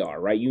they are,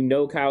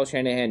 right? Kyle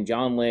Shanahan,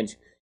 John Lynch,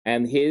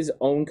 and his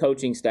own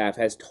coaching staff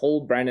has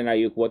told Brandon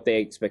Ayuk what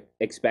they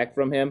expect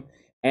from him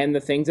and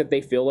the things that they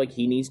feel like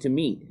he needs to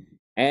meet,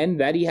 and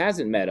that he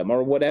hasn't met him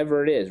or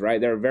whatever it is,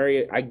 right?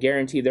 I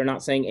guarantee they're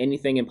not saying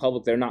anything in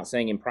public they're not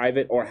saying in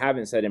private or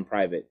haven't said in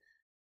private.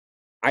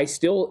 I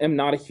still am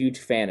not a huge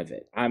fan of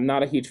it. I'm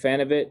not a huge fan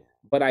of it,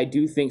 but I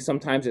do think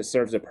sometimes it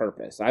serves a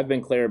purpose. I've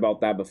been clear about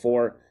that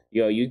before.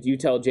 You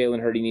tell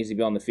Jalen Hurd he needs to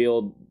be on the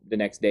field, the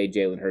next day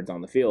Jalen Hurd's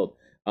on the field.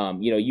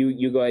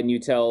 You go ahead and you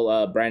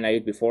tell Brandon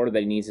Ayuk before that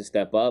he needs to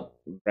step up.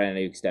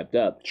 Brandon Ayuk stepped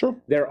up. Sure.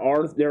 There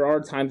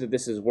are times that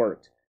this has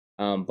worked.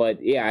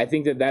 But yeah, I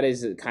think that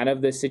is kind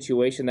of the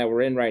situation that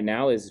we're in right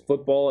now is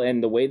football,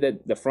 and the way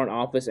that the front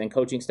office and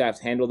coaching staffs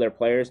handle their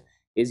players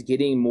is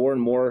getting more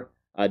and more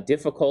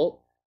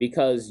difficult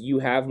because you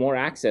have more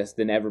access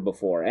than ever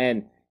before.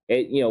 And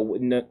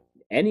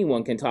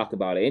anyone can talk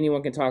about it.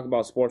 Anyone can talk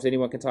about sports.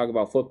 Anyone can talk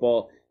about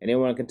football, and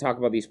anyone can talk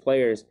about these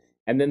players.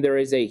 And then there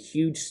is a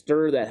huge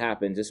stir that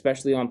happens,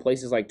 especially on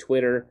places like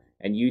Twitter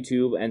and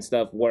YouTube and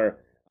stuff, where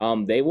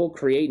they will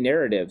create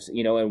narratives,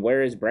 and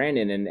where is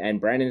Brandon? And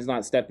Brandon's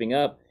not stepping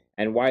up,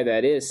 and why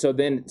that is. So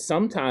then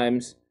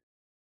sometimes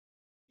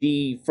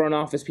the front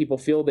office people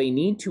feel they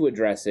need to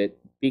address it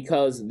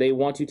because they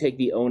want to take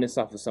the onus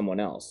off of someone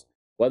else.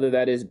 Whether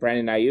that is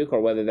Brandon Ayuk or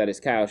whether that is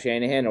Kyle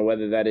Shanahan or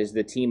whether that is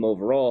the team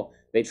overall,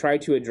 they try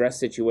to address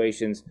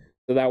situations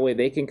so that way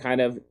they can kind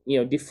of,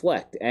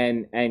 deflect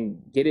and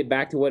get it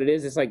back to what it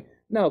is. It's like,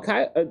 no,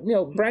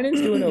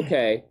 Brandon's doing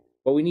okay,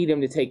 but we need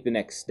him to take the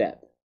next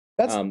step.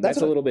 That's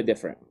a little bit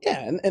different.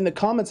 Yeah, and the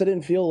comments I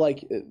didn't feel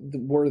like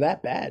were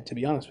that bad, to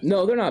be honest with you.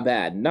 No, they're not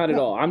bad, not at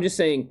all. I'm just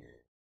saying,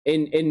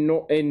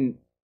 in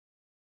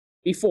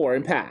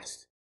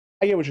past,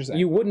 I get what you're saying.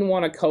 You wouldn't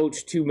want a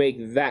coach to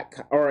make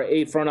that, or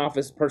a front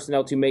office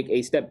personnel to make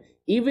a step,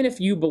 even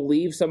if you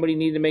believe somebody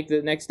needed to make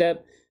the next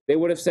step. They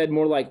would have said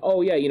more like,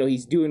 "Oh yeah,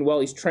 he's doing well,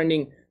 he's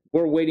trending.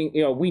 We're waiting.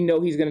 We know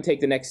he's going to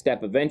take the next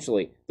step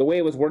eventually." The way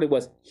it was worded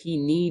was, "He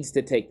needs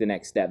to take the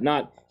next step,"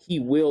 not "He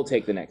will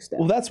take the next step."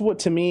 Well, that's what,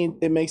 to me,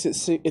 it makes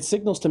it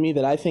signals to me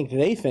that I think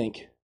they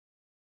think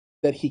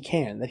that he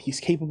can, that he's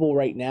capable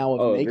right now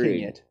of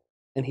making it,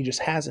 and he just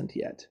hasn't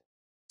yet.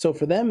 So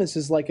for them, this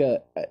is like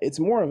it's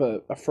more of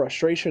a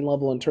frustration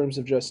level in terms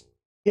of just,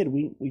 kid,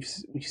 we've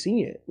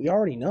seen it, we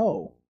already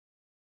know.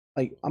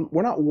 Like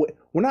we're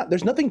not.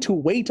 There's nothing to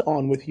wait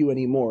on with you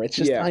anymore. It's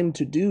just time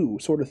to do,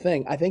 sort of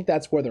thing. I think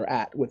that's where they're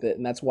at with it,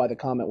 and that's why the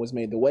comment was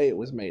made the way it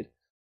was made.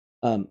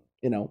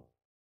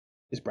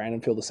 Does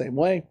Brandon feel the same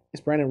way? Is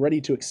Brandon ready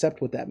to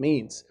accept what that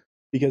means?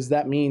 Because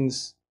that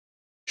means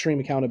extreme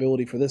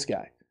accountability for this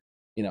guy.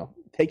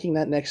 Taking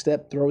that next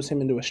step throws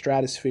him into a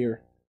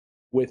stratosphere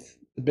with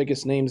the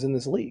biggest names in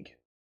this league.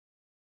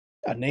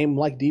 A name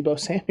like Deebo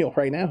Samuel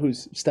right now,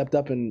 who's stepped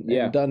up and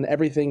done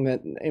everything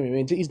that,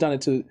 he's done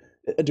it to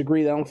a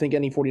degree that I don't think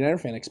any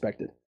 49er fan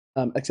expected,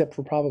 except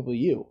for probably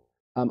you.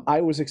 I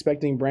was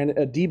expecting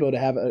Deebo to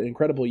have an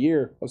incredible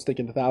year. I was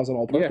thinking 1,000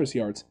 all-purpose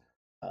yards.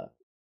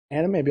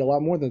 And it may be a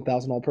lot more than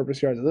 1,000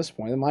 all-purpose yards at this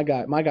point. And my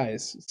guy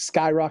is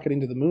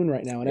skyrocketing to the moon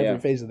right now in every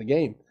phase of the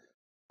game.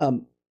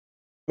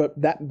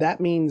 But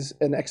that means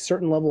a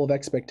certain level of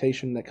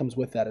expectation that comes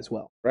with that as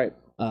well. Right.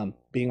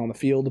 Being on the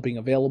field, being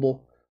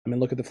available.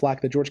 Look at the flack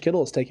that George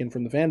Kittle has taken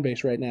from the fan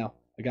base right now.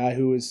 A guy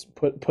who has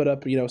put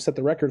up, set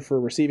the record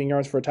for receiving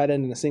yards for a tight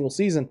end in a single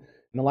season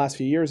in the last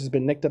few years, has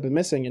been nicked up and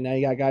missing, and now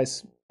you got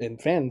guys and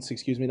fans,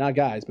 not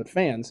guys, but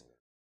fans,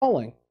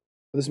 calling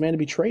for this man to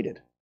be traded.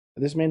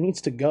 This man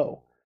needs to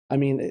go.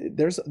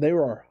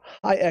 There are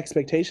high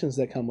expectations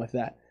that come with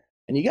that.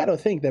 And you got to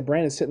think that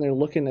Brandon's sitting there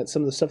looking at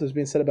some of the stuff that's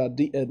being said about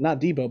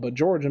not Deebo, but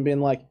George, and being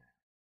like,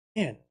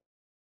 man,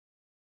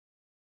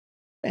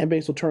 fan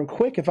base will turn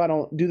quick if I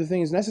don't do the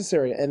things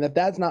necessary. And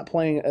that's not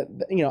playing,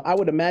 I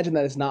would imagine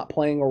that it's not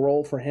playing a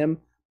role for him,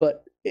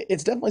 but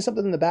it's definitely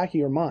something in the back of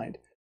your mind.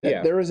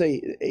 That there is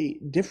a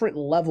different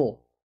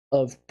level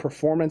of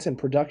performance and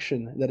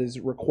production that is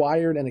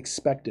required and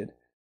expected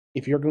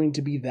if you're going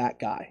to be that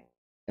guy.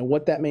 And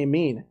what that may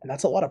mean. And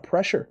that's a lot of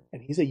pressure.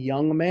 And he's a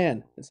young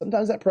man. And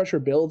sometimes that pressure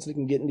builds. It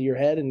can get into your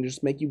head and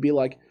just make you be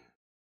like,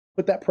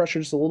 put that pressure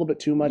just a little bit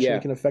too much, and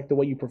it can affect the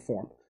way you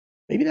perform.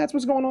 Maybe that's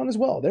what's going on as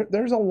well.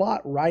 There's a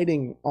lot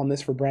riding on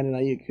this for Brandon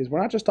Ayuk, because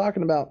we're not just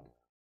talking about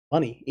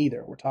money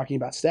either. We're talking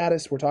about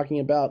status. We're talking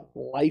about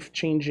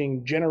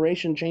life-changing,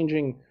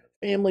 generation-changing,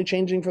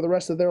 family-changing for the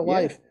rest of their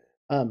life.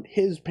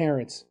 His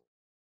parents,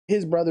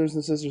 his brothers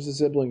and sisters and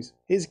siblings,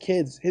 his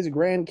kids, his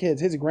grandkids,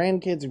 his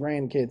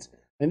grandkids.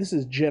 And this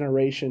is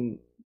generation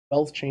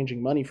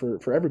wealth-changing money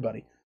for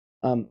everybody.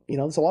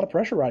 There's a lot of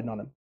pressure riding on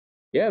him.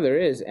 Yeah, there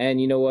is. And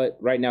you know what?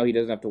 Right now, he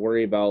doesn't have to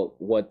worry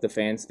about what the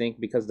fans think,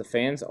 because the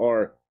fans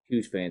are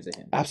huge fans of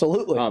him.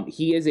 Absolutely.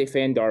 He is a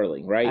fan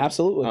darling, right?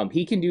 Absolutely.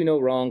 He can do no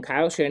wrong.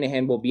 Kyle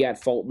Shanahan will be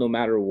at fault no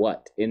matter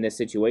what in this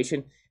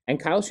situation. And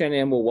Kyle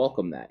Shanahan will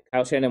welcome that.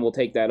 Kyle Shanahan will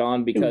take that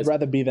on because... He would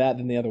rather be that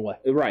than the other way.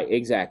 Right,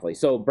 exactly.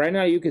 So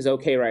Brandon Ayuk is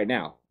okay right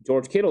now.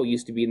 George Kittle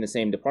used to be in the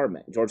same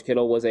department. George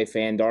Kittle was a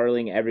fan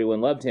darling.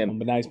 Everyone loved him.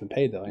 But now he's been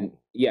paid, though, ain't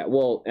he? Yeah,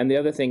 well, and the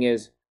other thing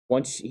is,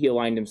 once he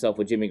aligned himself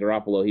with Jimmy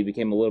Garoppolo, he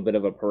became a little bit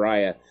of a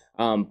pariah.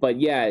 But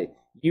yeah,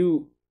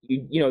 you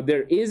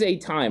there is a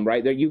time,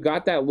 right? There, you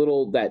got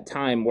that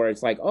time where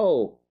it's like,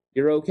 oh,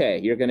 you're okay.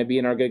 You're going to be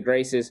in our good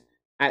graces.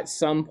 At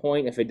some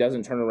point, if it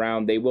doesn't turn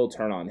around, they will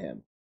turn on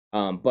him.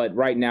 But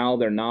right now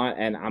they're not,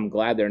 and I'm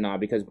glad they're not,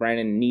 because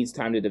Brandon needs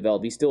time to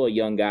develop. He's still a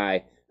young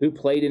guy who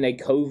played in a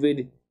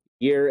COVID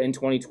year in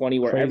 2020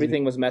 where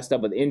everything was messed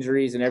up with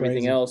injuries and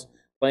everything else,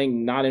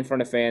 playing not in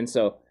front of fans.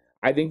 So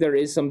I think there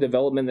is some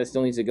development that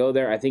still needs to go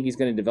there. I think he's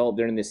going to develop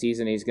during the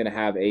season. He's going to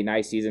have a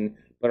nice season,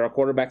 but our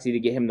quarterbacks need to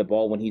get him the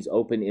ball when he's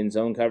open in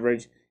zone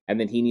coverage, and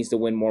then he needs to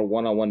win more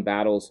one-on-one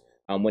battles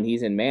when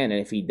he's in man. And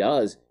if he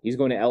does, he's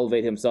going to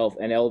elevate himself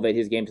and elevate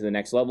his game to the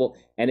next level.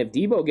 And if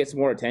Debo gets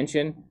more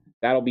attention,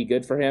 that'll be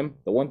good for him.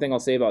 The one thing I'll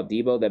say about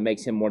Debo that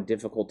makes him more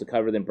difficult to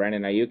cover than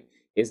Brandon Ayuk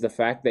is the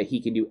fact that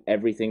he can do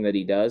everything that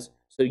he does.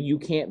 So you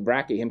can't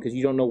bracket him because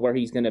you don't know where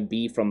he's going to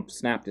be from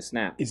snap to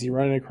snap. Is he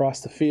running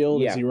across the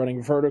field? Yeah. Is he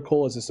running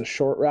vertical? Is this a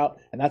short route?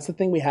 And that's the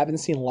thing we haven't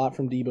seen a lot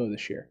from Debo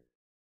this year.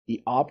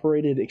 He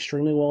operated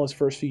extremely well his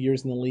first few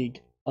years in the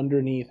league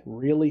underneath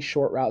really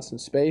short routes in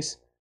space.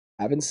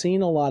 Haven't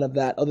seen a lot of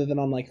that other than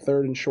on like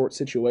third and short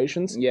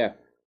situations. Yeah.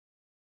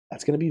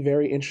 That's going to be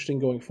very interesting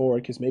going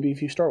forward because maybe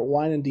if you start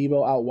winding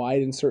Debo out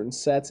wide in certain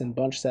sets and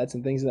bunch sets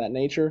and things of that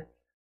nature,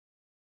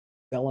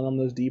 selling on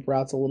those deep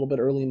routes a little bit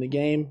early in the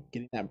game,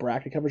 getting that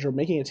bracket coverage, or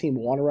making a team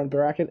want to run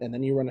bracket, and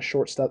then you run a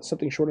short stuff,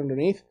 something short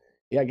underneath.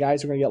 Yeah,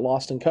 guys are going to get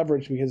lost in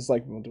coverage because it's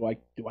like, well,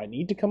 do I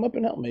need to come up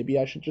and help? Maybe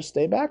I should just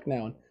stay back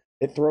now. And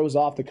it throws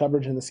off the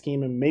coverage and the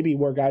scheme and maybe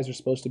where guys are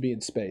supposed to be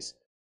in space.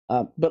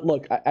 But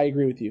look, I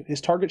agree with you.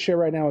 His target share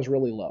right now is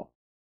really low.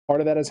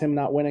 Part of that is him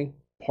not winning.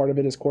 Part of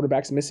it is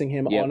quarterbacks missing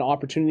him on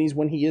opportunities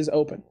when he is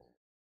open.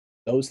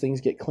 Those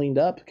things get cleaned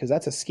up because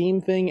that's a scheme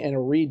thing and a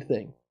read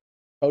thing.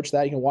 Coach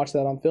that. You can watch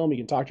that on film. You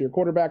can talk to your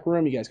quarterback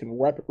room. You guys can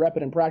rep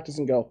it in practice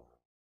and go,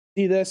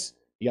 see this.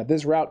 You got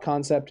this route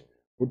concept.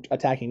 We're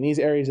attacking these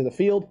areas of the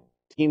field.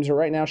 Teams are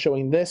right now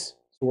showing this,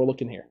 so we're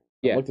looking here.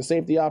 Yeah. Look the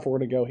safety off, we're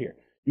going to go here.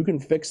 You can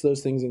fix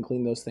those things and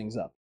clean those things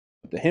up.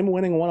 But the him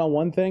winning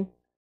one-on-one thing,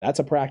 that's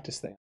a practice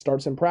thing. It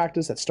starts in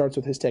practice. That starts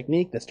with his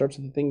technique. That starts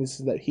with the things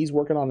that he's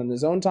working on in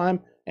his own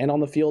time and on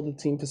the field at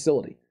the team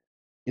facility.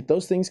 Get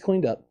those things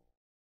cleaned up.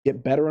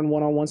 Get better in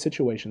one-on-one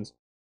situations.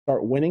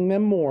 Start winning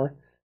them more.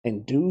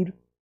 And dude,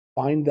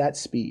 find that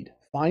speed.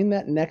 Find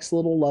that next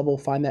little level.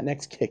 Find that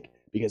next kick.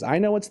 Because I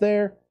know it's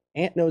there.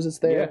 Ant knows it's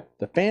there. Yeah.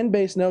 The fan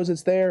base knows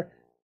it's there.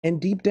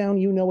 And deep down,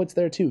 you know it's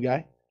there too,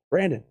 guy.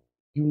 Brandon,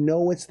 you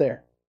know it's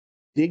there.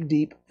 Dig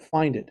deep.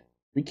 Find it.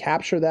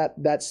 Recapture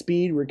that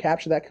speed.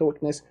 Recapture that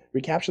quickness.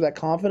 Recapture that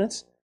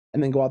confidence.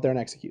 And then go out there and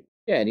execute.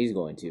 Yeah, and he's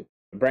going to.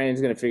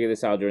 Brandon's going to figure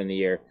this out during the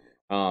year.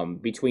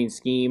 Between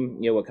scheme,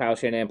 what Kyle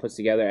Shanahan puts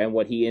together and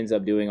what he ends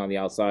up doing on the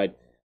outside,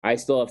 I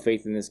still have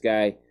faith in this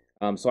guy.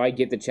 So I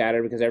get the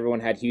chatter because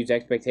everyone had huge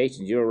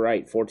expectations. You were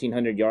right.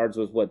 1,400 yards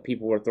was what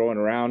people were throwing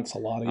around. It's a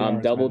lot of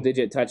yards,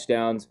 double-digit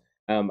touchdowns.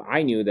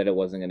 I knew that it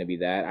wasn't going to be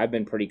that. I've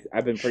been pretty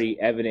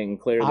evident and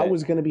clear. I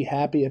was going to be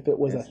happy if it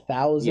was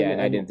 1,000. Yeah,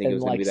 and I didn't think it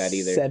was going to be that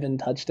either. 7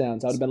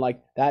 touchdowns. I would have been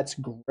like, that's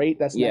great.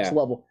 That's next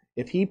level.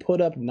 If he put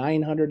up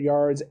 900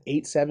 yards,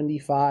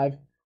 875,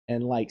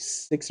 and like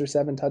 6 or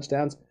 7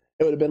 touchdowns,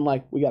 it would have been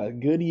like, we got a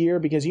good year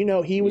because he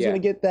was going to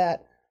get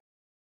that.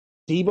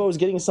 Debo's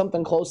getting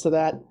something close to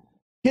that.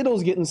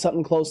 Kittle's getting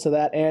something close to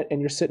that, and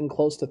you're sitting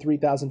close to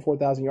 3,000,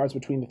 4,000 yards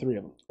between the three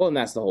of them. Well, and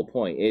that's the whole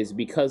point, is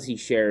because he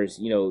shares,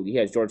 he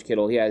has George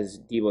Kittle, he has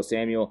Deebo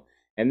Samuel,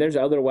 and there's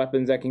other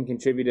weapons that can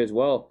contribute as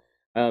well.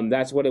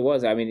 That's what it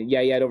was. I mean,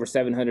 he had over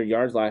 700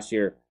 yards last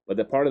year, but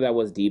the part of that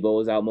was Deebo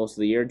was out most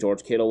of the year,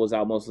 George Kittle was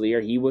out most of the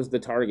year. He was the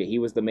target. He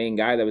was the main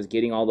guy that was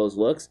getting all those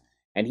looks,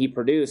 and he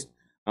produced.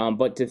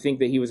 But to think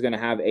that he was going to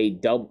have he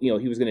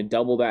was going to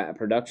double that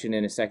production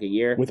in his second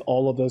year with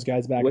all of those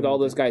guys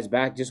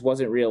back, just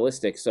wasn't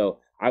realistic. So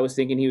I was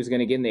thinking he was going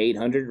to get in the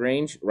 800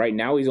 range. Right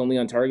now, he's only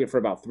on target for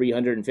about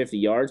 350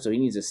 yards, so he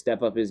needs to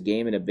step up his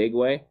game in a big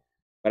way.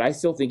 But I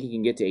still think he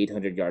can get to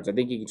 800 yards. I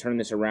think he can turn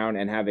this around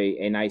and have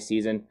a nice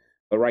season.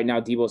 But right now,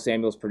 Deebo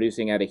Samuel's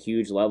producing at a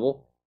huge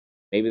level.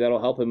 Maybe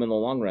that'll help him in the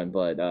long run.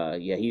 But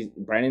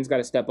Brandon's got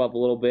to step up a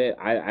little bit.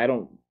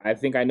 I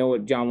think I know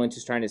what John Lynch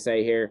is trying to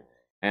say here.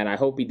 And I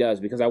hope he does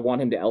because I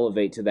want him to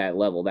elevate to that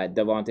level, that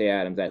Devontae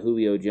Adams, that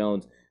Julio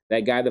Jones, that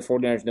guy the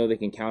 49ers know they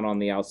can count on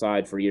the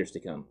outside for years to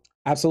come.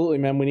 Absolutely,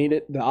 man. We need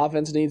it. The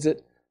offense needs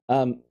it.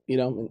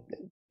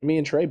 Me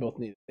and Trey both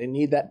need it. They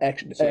need that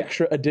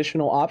extra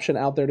additional option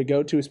out there to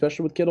go to,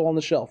 especially with Kittle on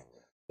the shelf.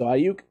 So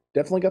Ayuk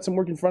definitely got some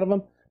work in front of him,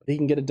 but he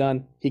can get it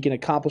done. He can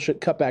accomplish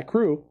it. Cutback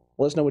crew,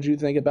 let us know what you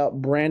think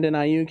about Brandon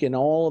Ayuk and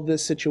all of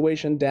this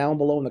situation down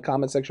below in the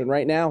comment section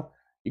right now.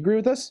 You agree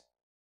with us?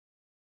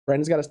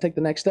 Brandon's got to take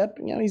the next step.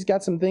 He's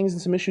got some things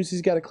and some issues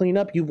he's got to clean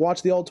up. You've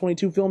watched the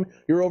All-22 film.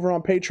 You're over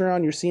on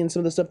Patreon. You're seeing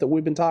some of the stuff that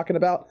we've been talking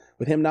about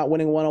with him not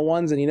winning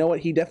one-on-ones. And you know what?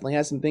 He definitely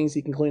has some things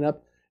he can clean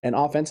up. And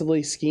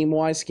offensively,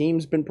 scheme-wise,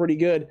 scheme's been pretty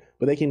good.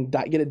 But they can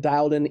get it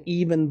dialed in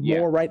even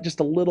more, right? Just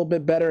a little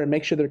bit better and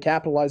make sure they're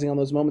capitalizing on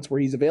those moments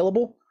where he's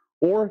available.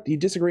 Or do you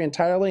disagree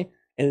entirely?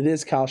 And it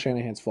is Kyle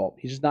Shanahan's fault.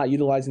 He's just not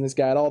utilizing this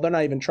guy at all. They're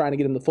not even trying to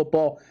get him the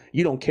football.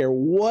 You don't care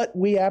what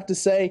we have to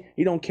say.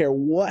 You don't care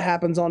what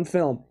happens on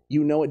film.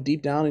 You know it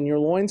deep down in your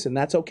loins, and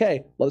that's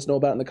okay. Let us know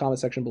about it in the comment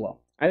section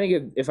below. I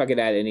think if I could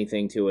add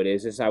anything to it,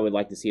 is just I would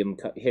like to see him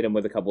hit him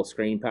with a couple of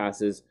screen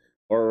passes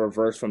or a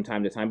reverse from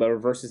time to time. But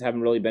reverses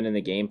haven't really been in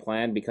the game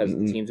plan because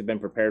the teams have been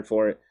prepared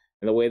for it.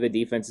 And the way the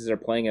defenses are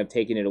playing have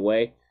taken it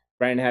away.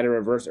 Brandon had a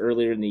reverse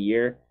earlier in the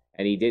year.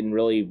 and he didn't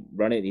really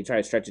run it. He tried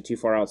to stretch it too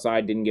far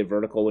outside, didn't get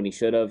vertical when he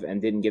should have,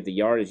 and didn't get the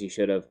yardage he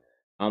should have.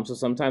 So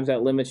sometimes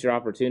that limits your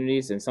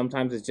opportunities, and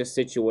sometimes it's just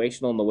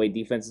situational in the way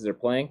defenses are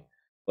playing.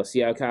 We'll see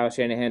how Kyle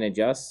Shanahan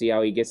adjusts, see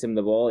how he gets him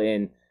the ball,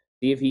 and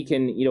see if he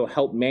can,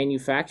 help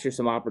manufacture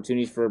some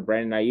opportunities for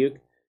Brandon Ayuk.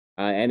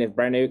 And if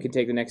Brandon Ayuk can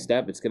take the next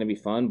step, it's going to be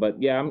fun.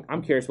 But yeah,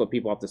 I'm curious what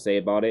people have to say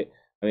about it.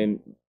 I mean,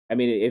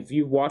 if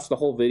you've watched the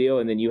whole video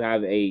and then you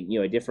have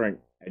a different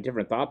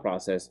thought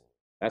process,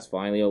 that's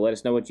fine. Let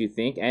us know what you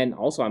think. And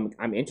also,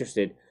 I'm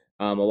interested.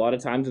 A lot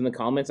of times in the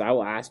comments, I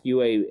will ask you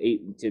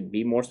to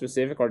be more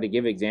specific or to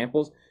give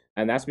examples,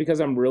 and that's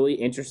because I'm really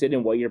interested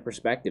in what your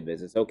perspective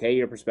is. It's okay,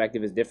 your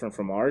perspective is different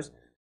from ours.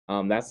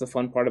 That's the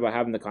fun part about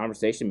having the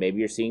conversation. Maybe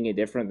you're seeing it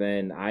different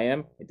than I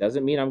am. It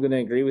doesn't mean I'm going to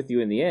agree with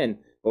you in the end,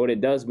 but what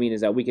it does mean is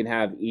that we can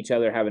have each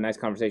other have a nice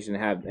conversation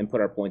and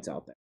put our points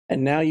out there.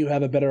 And now you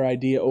have a better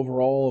idea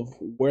overall of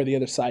where the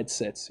other side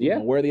sits.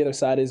 Where the other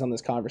side is on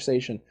this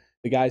conversation.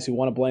 The guys who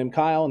want to blame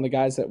Kyle and the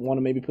guys that want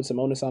to maybe put some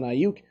onus on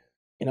Ayuk.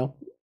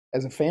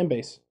 As a fan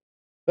base,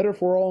 better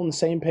if we're all on the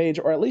same page,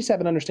 or at least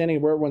have an understanding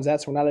of where everyone's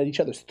at, so we're not at each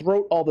other's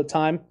throat all the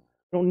time.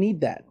 We don't need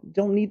that.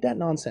 Don't need that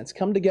nonsense.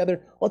 Come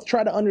together. Let's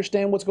try to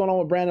understand what's going on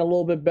with Brandon a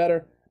little bit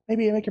better.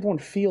 Maybe make everyone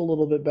feel a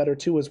little bit better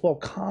too as well.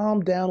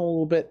 Calm down a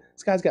little bit.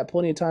 This guy's got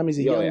plenty of time. He's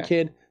a young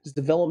kid. His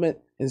development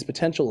and his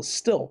potential is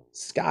still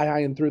sky high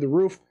and through the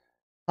roof.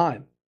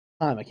 Time.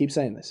 I keep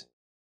saying this.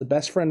 The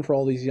best friend for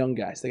all these young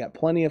guys. They got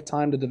plenty of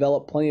time to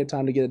develop, plenty of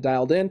time to get it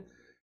dialed in.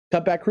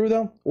 Cutback Crew,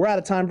 though, we're out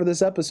of time for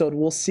this episode.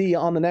 We'll see you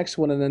on the next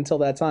one, and until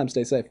that time,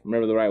 stay safe.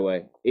 Remember, the right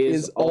way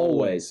is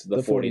always the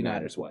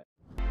 49ers way.